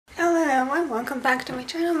everyone, welcome back to my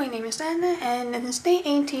channel. My name is Anna and this is day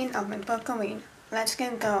 18 of my Book O Ween. Let's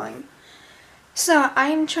get going. So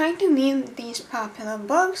I'm trying to read these popular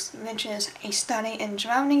books, which is A Study in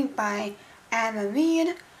Drowning by Anna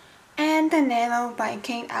Reid and The Narrow by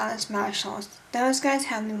Kate Alice Marshall. Those guys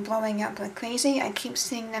have been blowing up like crazy. I keep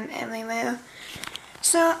seeing them everywhere.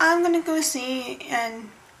 So I'm gonna go see and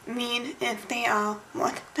read if they are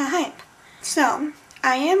worth the hype. So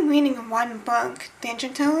I am reading one book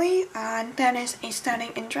digitally, and that is A Study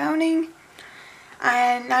in Drowning.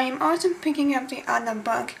 And I am also picking up the other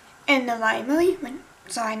book in the library,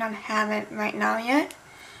 so I don't have it right now yet.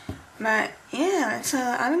 But yeah, so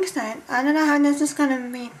I'm excited. I don't know how this is gonna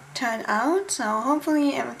be turned out, so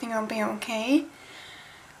hopefully everything will be okay.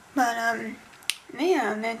 But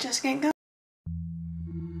yeah, let's just get going.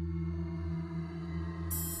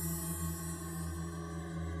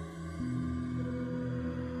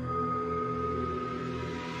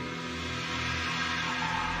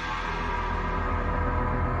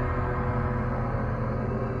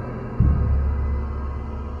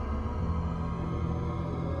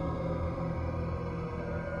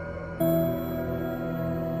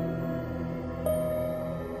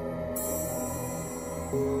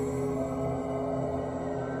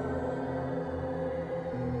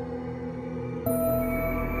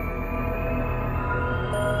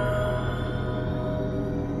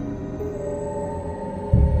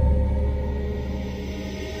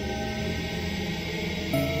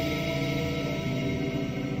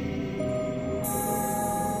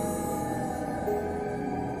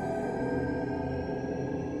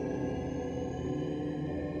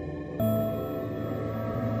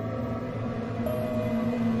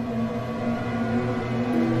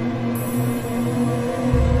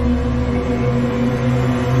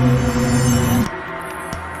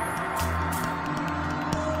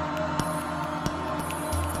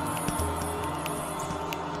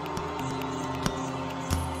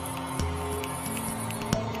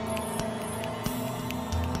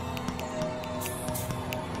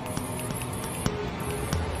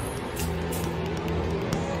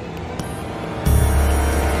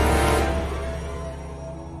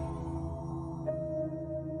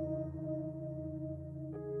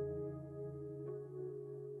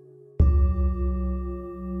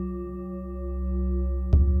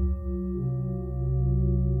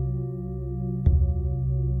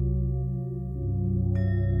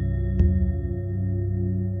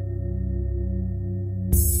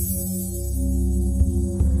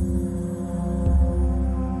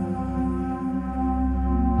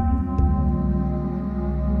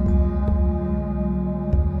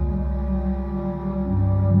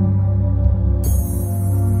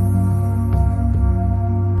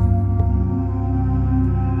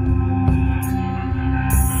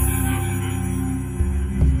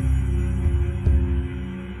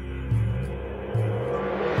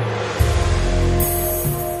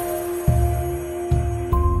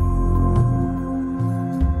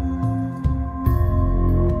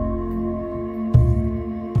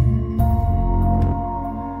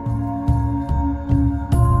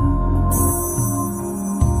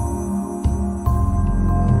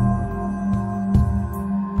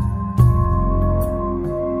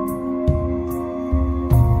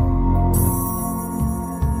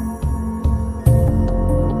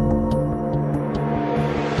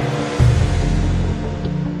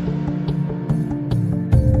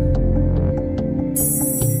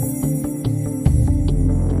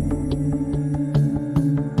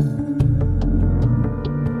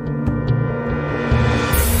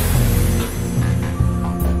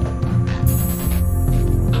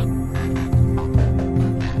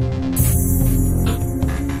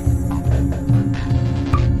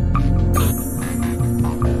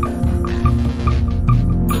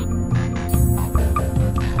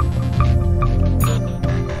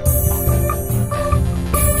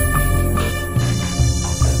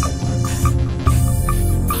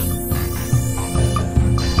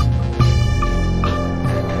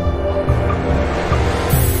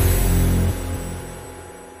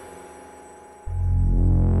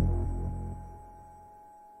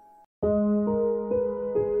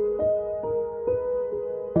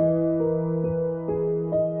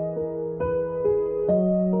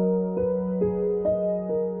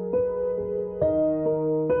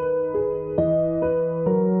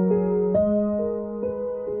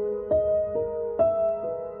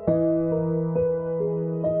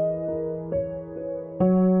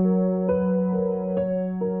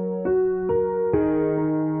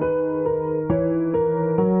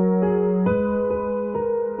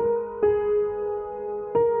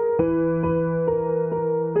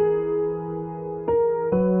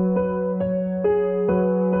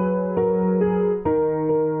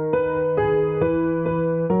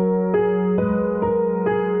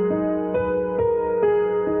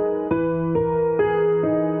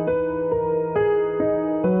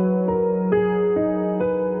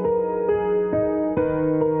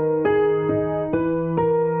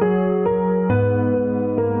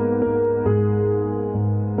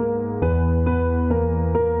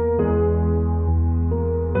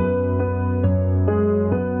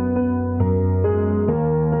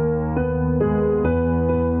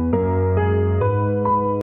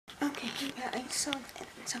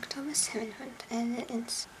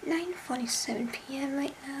 8:47 p.m.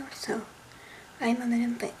 right now, so I'm a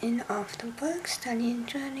little bit in off the book, studying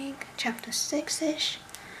journey, chapter 6-ish.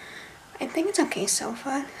 I think it's okay so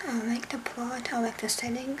far. I like the plot, I like the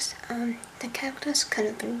settings. The characters could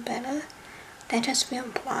have been better. They're just real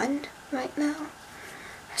blonde right now,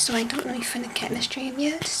 so I don't really feel the chemistry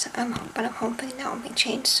yet, so but I'm hoping that will be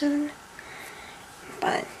changed soon.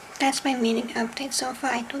 But that's my reading update so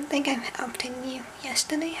far. I don't think I've updated you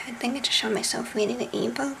yesterday. I think I just showed myself reading the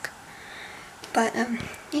ebook. But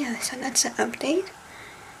yeah, so that's the update.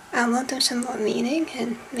 I will do some more reading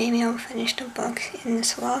and maybe I'll finish the book in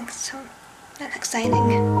this vlog, so that's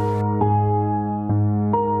exciting.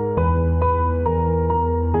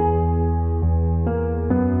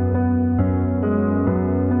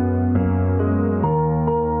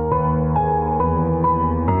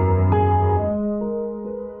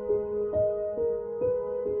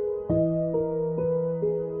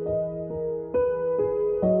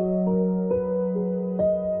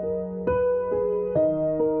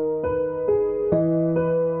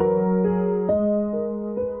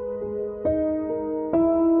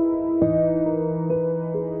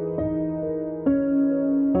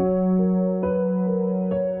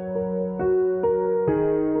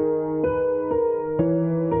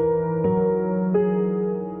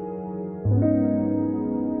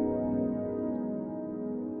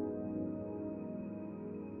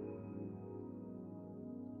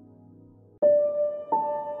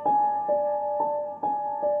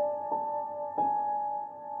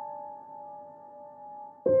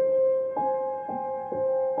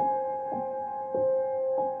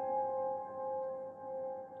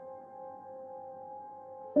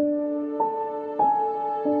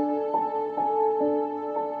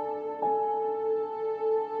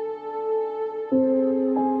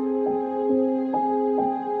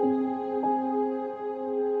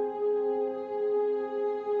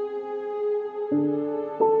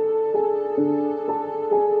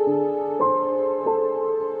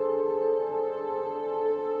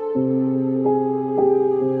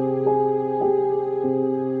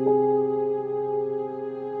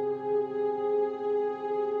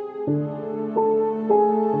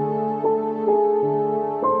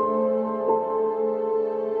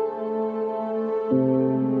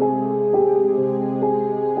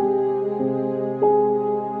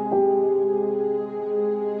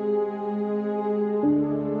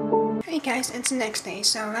 Hey guys, it's the next day.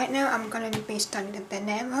 So right now I'm gonna be studying the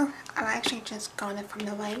novel. I actually just got it from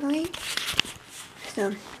the library.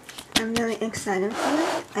 So I'm really excited for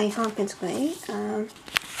it. I hope it's great.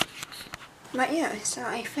 But yeah, so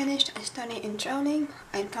I finished studying in journaling.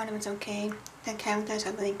 I thought it was okay. The characters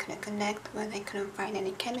I really couldn't connect with. I couldn't find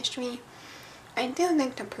any chemistry. I did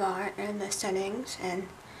like the plot and the settings, and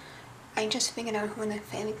I just figured out who the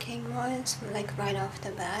fairy king was like right off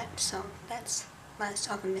the bat, so that's less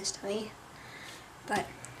of a mystery. But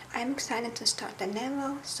I'm excited to start the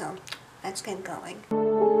novel, so let's get going.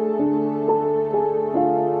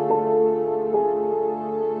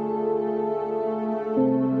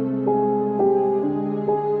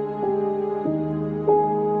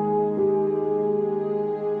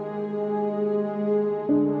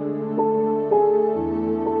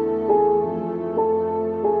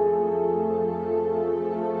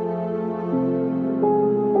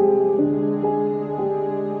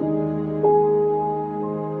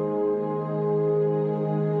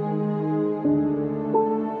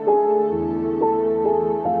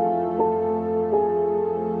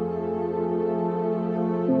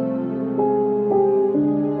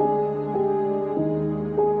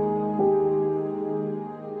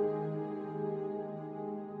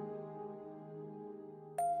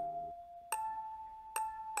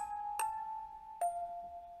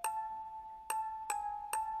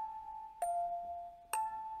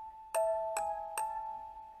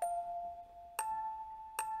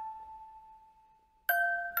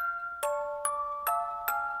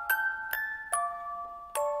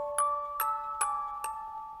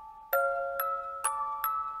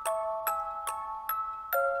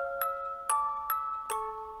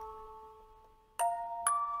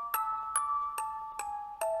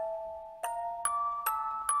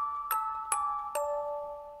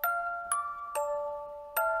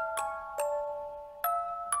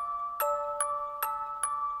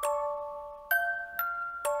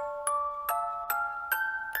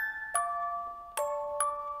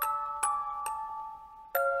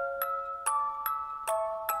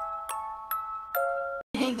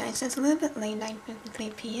 Hey guys, it's a little bit late,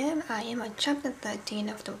 9:53 p.m. I am on chapter 13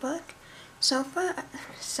 of the book. So far,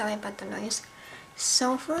 sorry about the noise.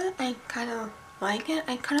 So far, I kind of like it.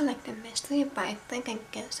 I kind of like the mystery, but I think I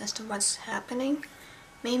guess as to what's happening.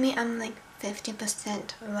 maybe I'm like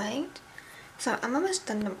 50% right. So I'm almost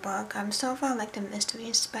done the book. I'm so far like the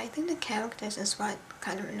mysteries, but I think the characters is what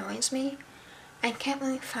kind of annoys me. I can't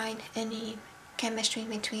really find any chemistry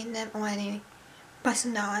between them or any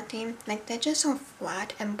personality. Like they're just so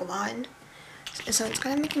flat and blonde. So it's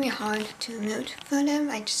kind of making me hard to root for them.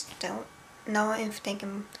 I just don't know if they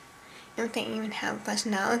even have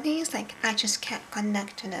personalities. Like I just can't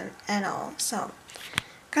connect to them at all. So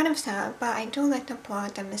kind of sad, but I do like the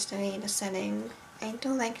plot, the mystery, the setting. I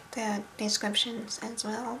do like the descriptions as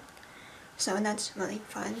well. So that's really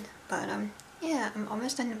fun. But yeah, I'm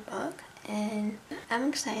almost done the book and I'm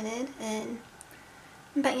excited.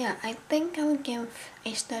 But yeah, I think I would give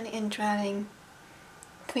A Study in Drowning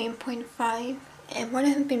 3.5. It would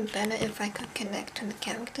have been better if I could connect to the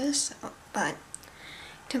characters, but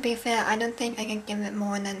to be fair, I don't think I can give it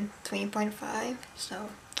more than 3.5, so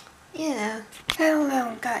yeah.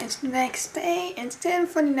 Hello guys, next day, it's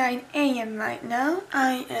 10:49 AM right now.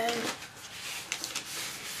 I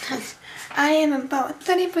am about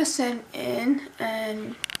 30% in,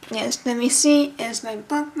 and yes, the receipt is my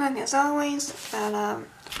bookmark as always, but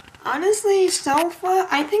honestly, so far,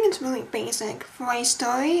 I think it's really basic. For a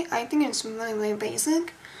story, I think it's really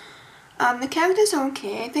basic. The characters are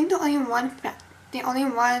okay. I think the only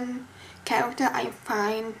one character I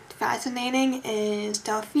find fascinating is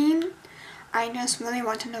Delphine. I just really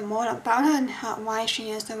want to know more about her and why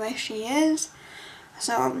she is the way she is.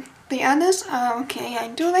 So the others are okay. I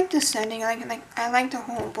do like the setting. I like the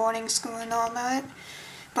whole boarding school and all that.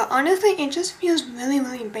 But honestly, it just feels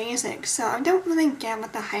really basic. So I don't really get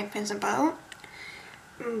what the hype is about.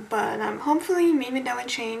 But hopefully maybe that will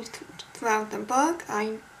change throughout the book.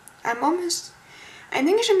 I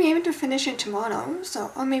think I should be able to finish it tomorrow,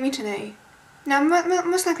 so, or maybe today. No,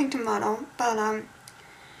 most likely tomorrow, but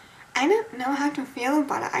I don't know how to feel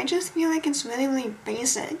about it. I just feel like it's really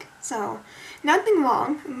basic, so nothing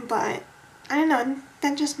wrong, but I don't know,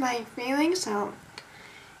 that's just my feeling, so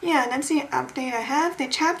yeah, that's the update I have. The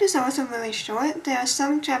chapters are also really short. There are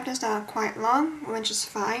some chapters that are quite long, which is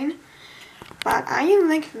fine, but I am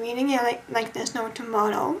like reading it like there's no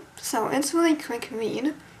tomorrow, so it's really quick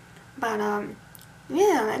read, but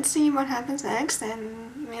yeah, let's see what happens next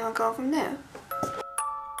and we'll go from there.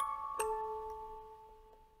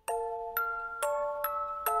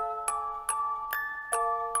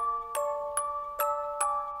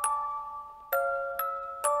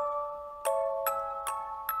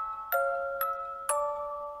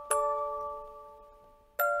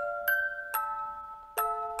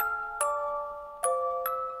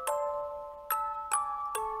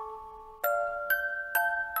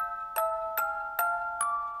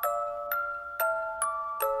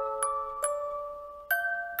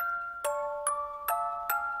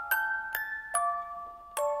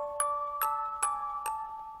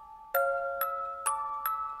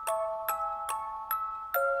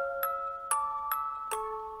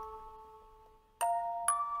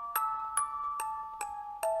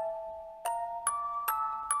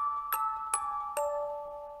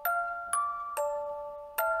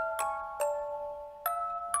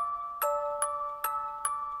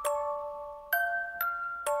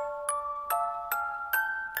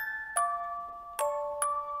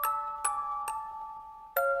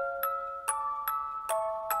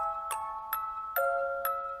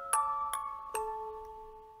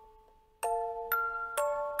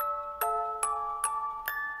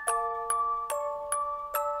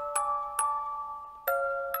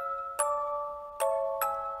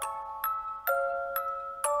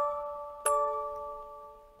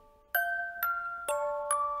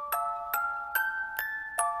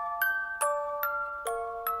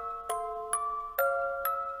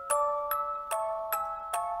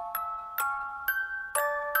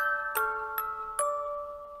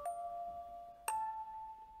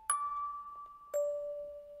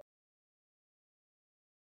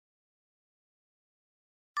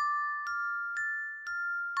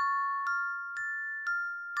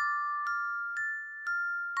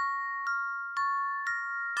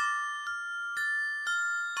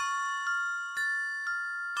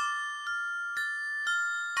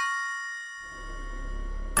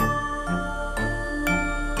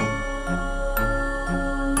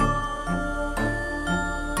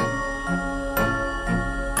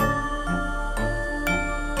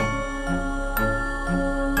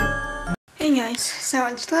 Hey guys, so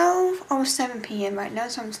it's 12:07 PM right now,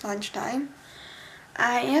 so it's lunchtime.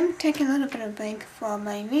 I am taking a little bit of break for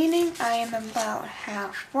my reading. I am about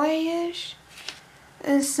halfway-ish.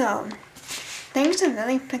 So, things are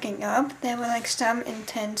really picking up. There were like some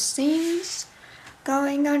intense scenes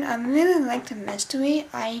going on. I really like the mystery.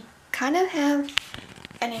 I kind of have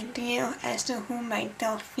an idea as to who my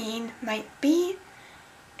Delphine might be.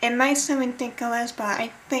 It might sound ridiculous, but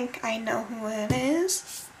I think I know who it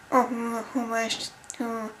is, or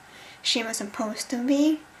who she was supposed to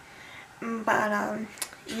be. But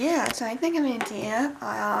yeah, so I think I have an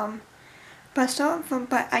idea. But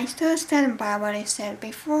I still stand by what I said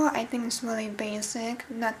before. I think it's really basic,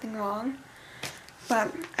 nothing wrong.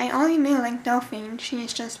 But I only really like Delphine. She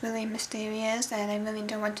is just really mysterious, and I really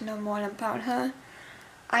do want to know more about her.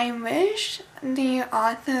 I wish the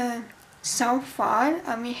author, so far,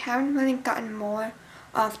 we haven't really gotten more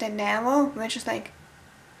of the narrow, which is like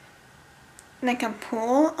a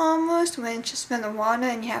pool almost, which is full of water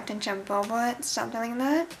and you have to jump over it, something like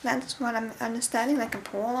that. That's what I'm understanding, like a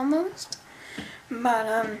pool almost.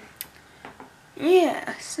 But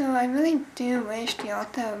yeah, so I really do wish the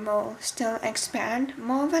author will still expand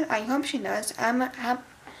more of it. I hope she does.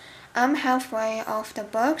 I'm halfway off the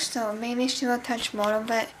book, so maybe she will touch more of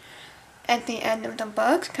it at the end of the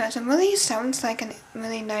book, because it really sounds like a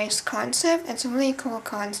really nice concept. It's a really cool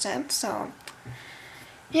concept, so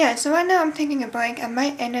yeah, so right now I'm taking a break. I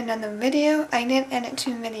might end another video. I did edit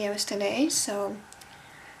 2 videos today, so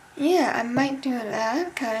yeah, I might do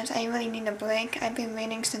that because I really need a break. I've been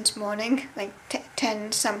reading since morning, like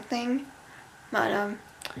 10 something. But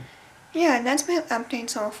yeah, that's my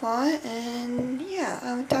update so far, and yeah,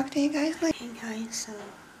 I'll talk to you guys later. Hey guys, so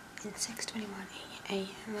it's 6:21 a.m.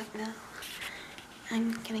 right now.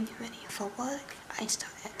 I'm getting ready for work. I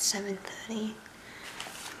start at 7:30,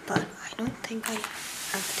 but I don't think I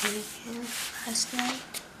updated you last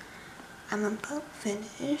night. I'm about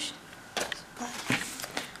finished, but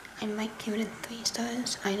I might give it 3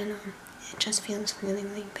 stars. I don't know. It just feels really,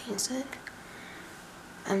 really basic.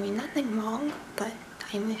 I mean, nothing wrong, but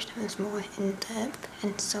I wish there was more in depth,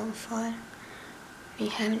 and so far we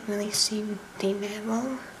haven't really seen the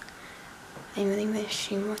narrow. I really wish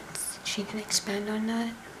she can expand on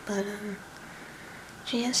that, but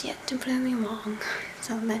she has yet to prove me wrong.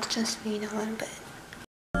 So let's just read a little bit.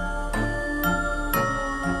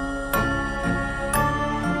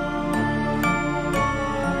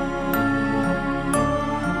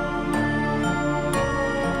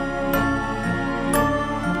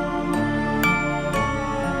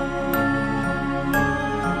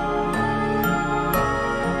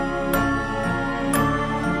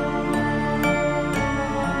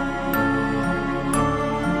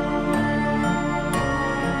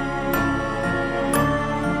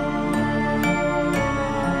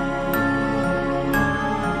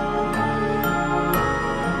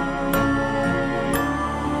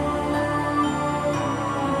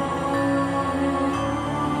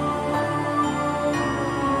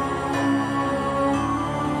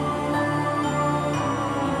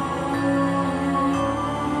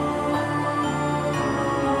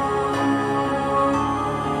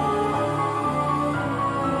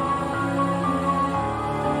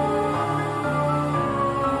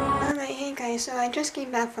 So I just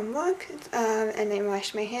came back from work, and I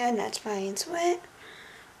washed my hair, and that's why it's wet.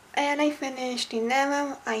 And I finished the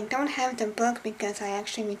narrow. I don't have the book because I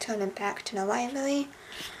actually returned it back to the library.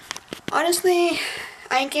 Honestly,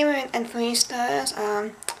 I gave it a 3 stars.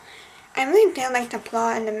 I really did like the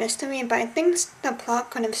plot and the mystery, but I think the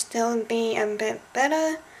plot could have still be a bit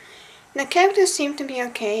better. The characters seem to be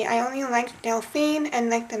okay. I only liked Delphine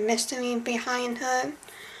and like the mystery behind her.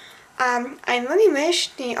 I really wish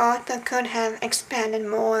the author could have expanded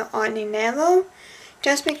more on the narrow,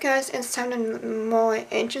 just because it sounded more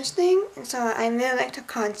interesting, so I really like the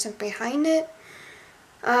concept behind it.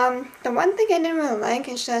 The one thing I didn't really like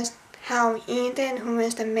is just how Eden, who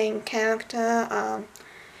is the main character,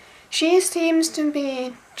 she seems to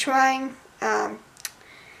be trying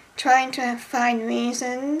to find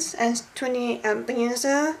reasons as to the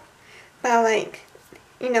abuser, but like,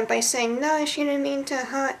 you know, by saying, no, she didn't mean to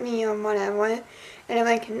hurt me or whatever. And I'm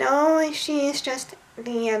like, no, she's just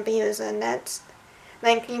the abuser. And that's,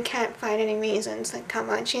 like, you can't find any reasons. Like,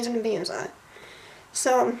 come on, she's an abuser.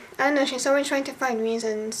 So, I don't know, she's always trying to find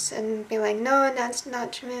reasons and be like, no, that's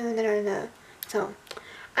not true, da. So,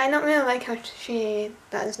 I don't really like how she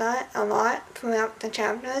does that a lot throughout the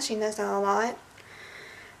chapters. She does that a lot.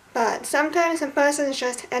 But sometimes a person is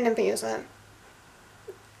just an abuser.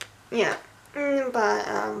 Yeah. But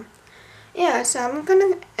yeah, so I'm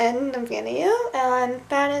gonna end the video, and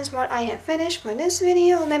that is what I have finished for this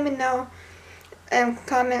video. Let me know,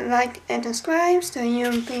 comment, like, and subscribe so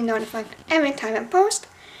you'll be notified every time I post,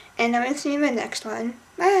 and I will see you in the next one.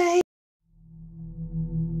 Bye!